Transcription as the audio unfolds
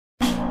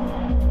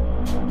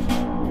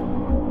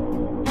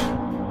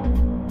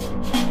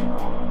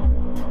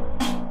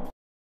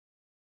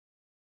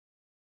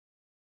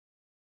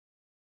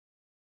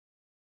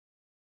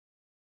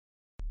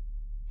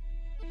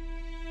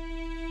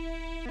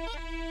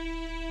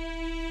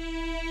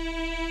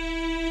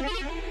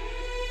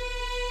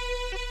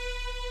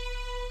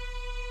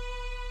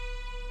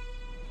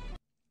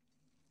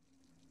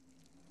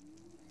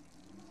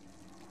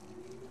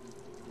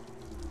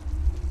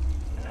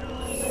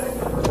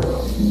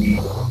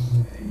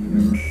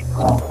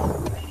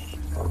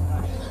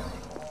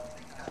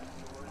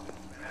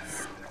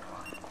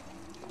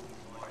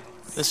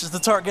This is the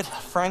target,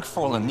 Frank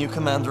Forlan, new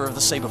commander of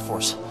the Saber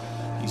Force.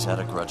 He's had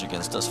a grudge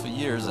against us for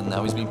years, and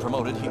now he's been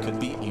promoted. He could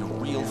be a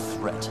real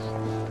threat.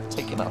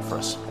 Take him out for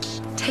us.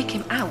 Take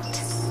him out?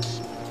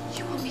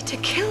 You want me to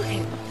kill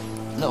him?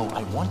 No,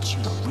 I want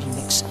you to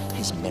remix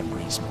his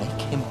memories. Make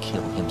him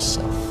kill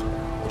himself.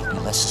 It'll be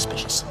less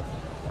suspicious.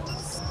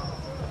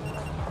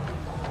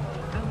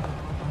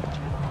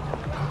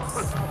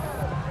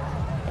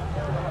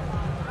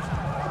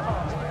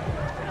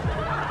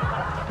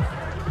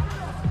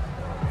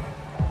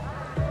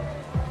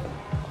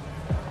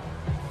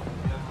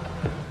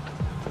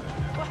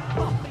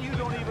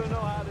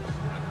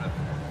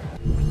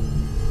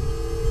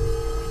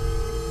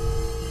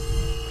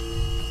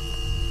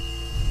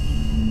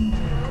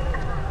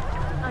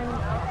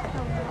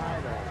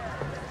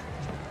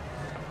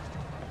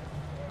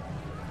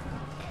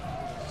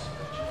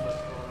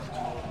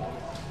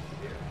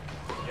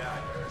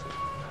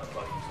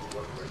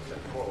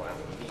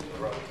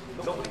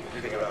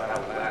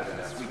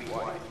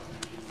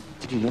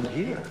 Did you not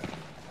hear?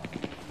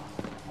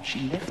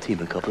 She left him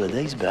a couple of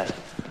days back.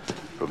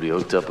 Probably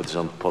hooked up with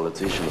some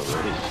politician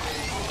already.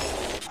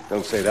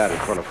 Don't say that in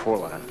front of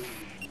Forlan.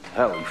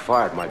 Hell, he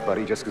fired my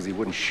buddy just because he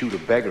wouldn't shoot a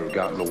beggar who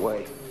got in the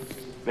way.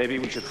 Maybe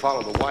we should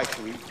follow the wife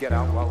so we get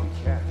out while we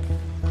can.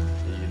 Are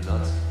you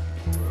nuts?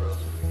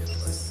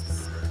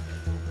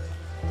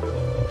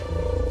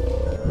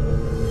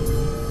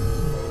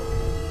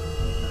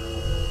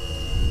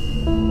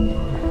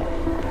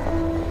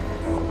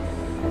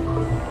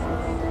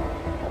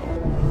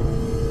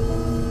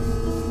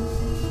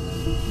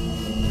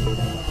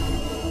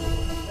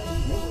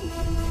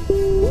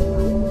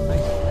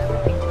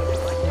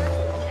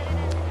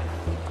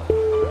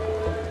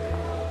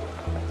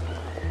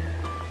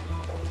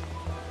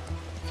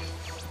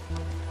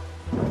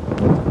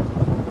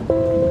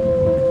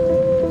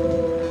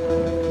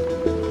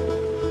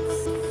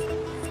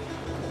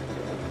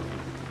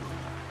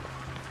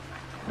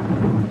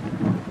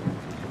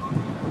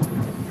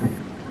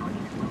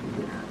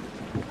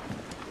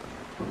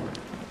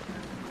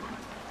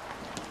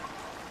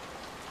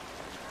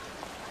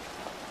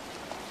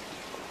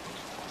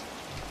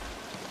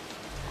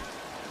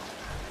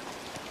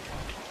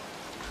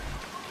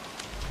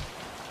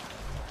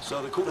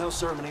 So the courthouse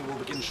ceremony will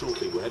begin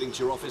shortly. We're heading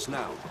to your office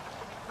now.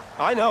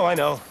 I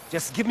know.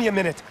 Just give me a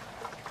minute.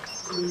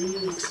 Calling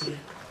Alexia.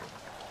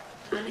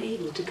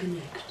 Unable to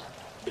connect.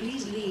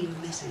 Please leave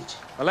a message.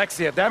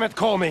 Alexia, damn it,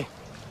 call me.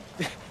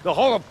 The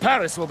whole of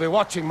Paris will be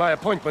watching my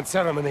appointment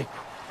ceremony.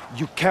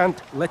 You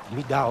can't let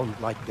me down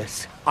like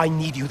this. I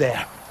need you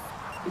there.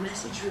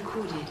 Message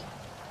recorded.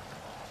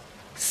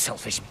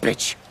 Selfish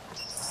bitch.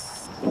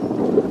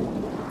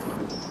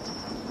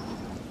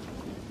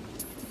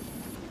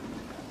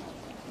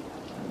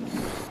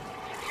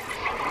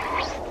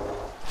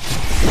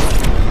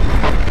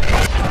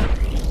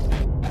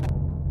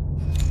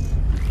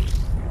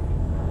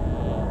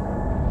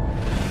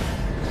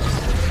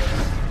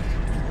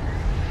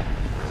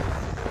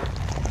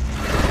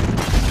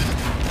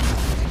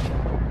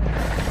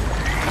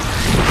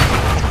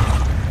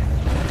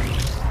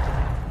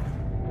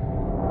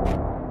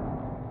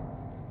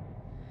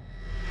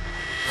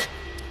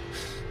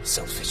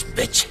 Selfish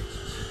bitch.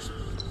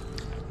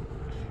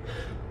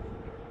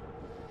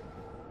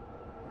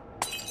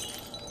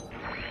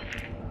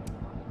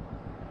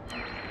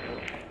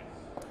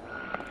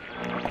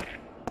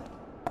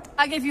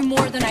 I gave you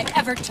more than I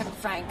ever took,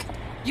 Frank.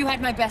 You had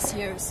my best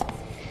years.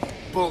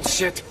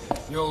 Bullshit.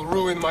 You'll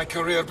ruin my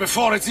career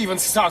before it's even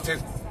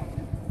started.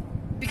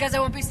 Because I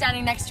won't be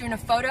standing next to you in a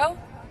photo?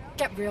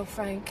 Get real,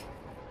 Frank.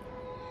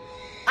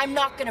 I'm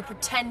not gonna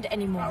pretend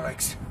anymore.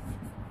 Alex,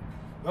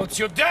 don't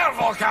you dare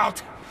walk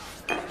out!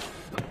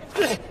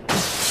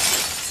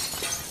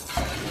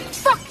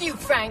 Fuck you,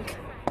 Frank!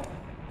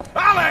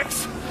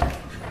 Alex!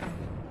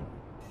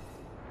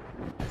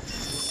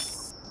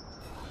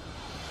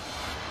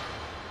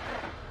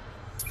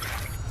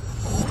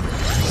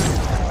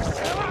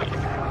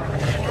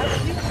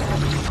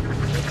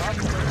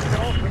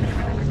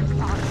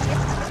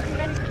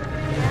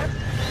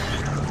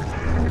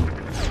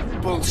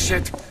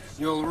 Bullshit.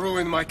 You'll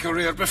ruin my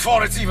career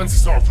before it's even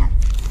started.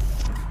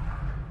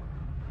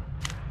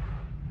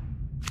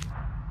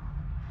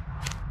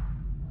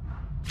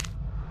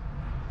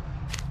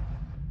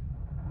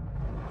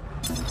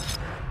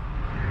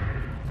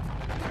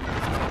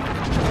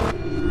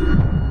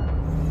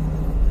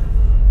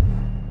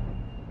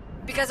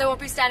 Because I won't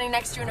be standing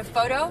next to you in a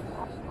photo?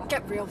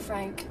 Get real,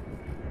 Frank.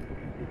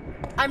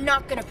 I'm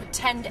not gonna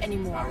pretend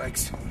anymore.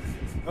 Alex,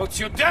 don't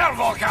you dare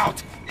walk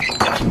out!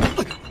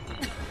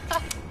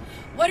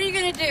 What are you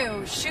gonna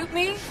do? Shoot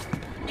me?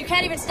 You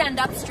can't even stand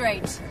up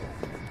straight.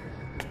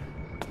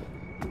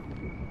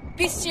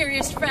 Be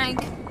serious,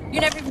 Frank.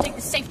 You never even take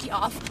the safety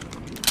off.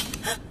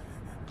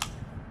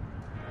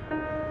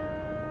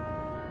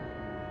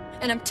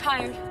 And I'm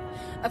tired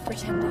of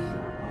pretending.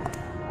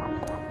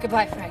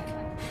 Goodbye, Frank.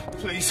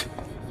 Please.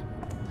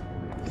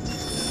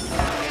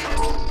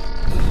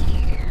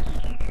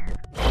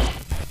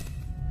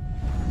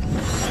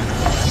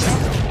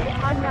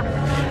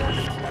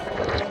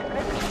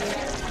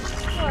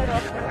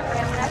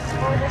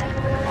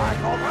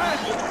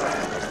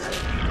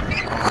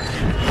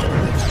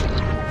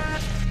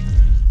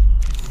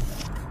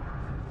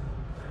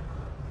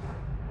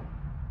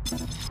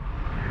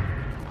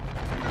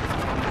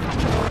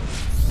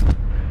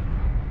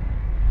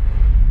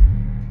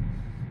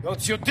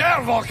 Don't you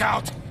dare walk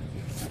out!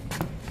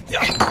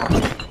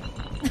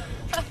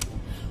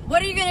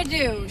 What are you gonna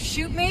do?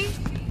 Shoot me?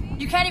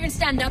 You can't even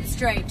stand up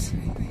straight.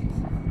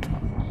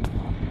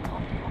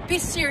 Be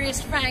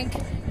serious, Frank.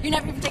 You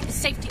never even take the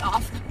safety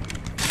off.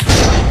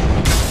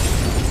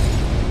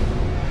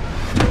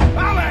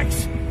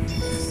 Alex!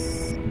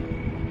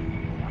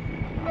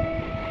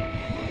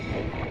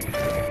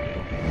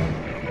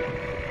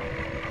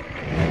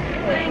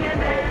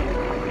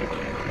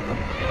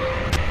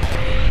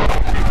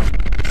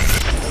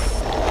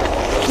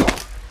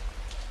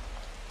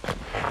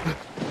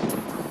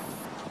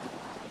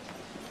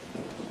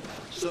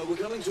 So we're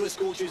coming to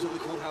escort you to the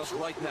courthouse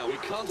right now. We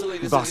can't delay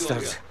this Bastards. any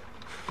longer.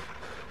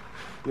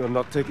 You're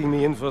not taking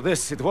me in for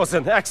this. It was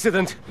an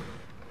accident.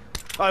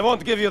 I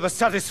won't give you the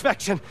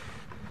satisfaction.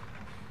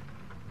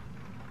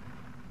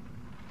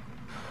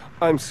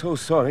 I'm so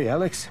sorry,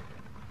 Alex.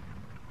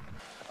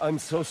 I'm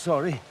so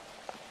sorry.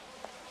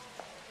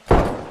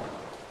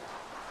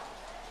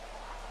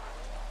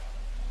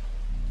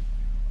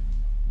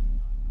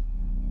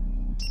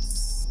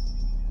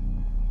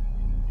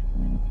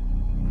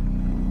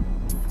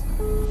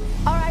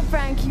 All right,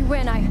 Frank, you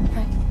win.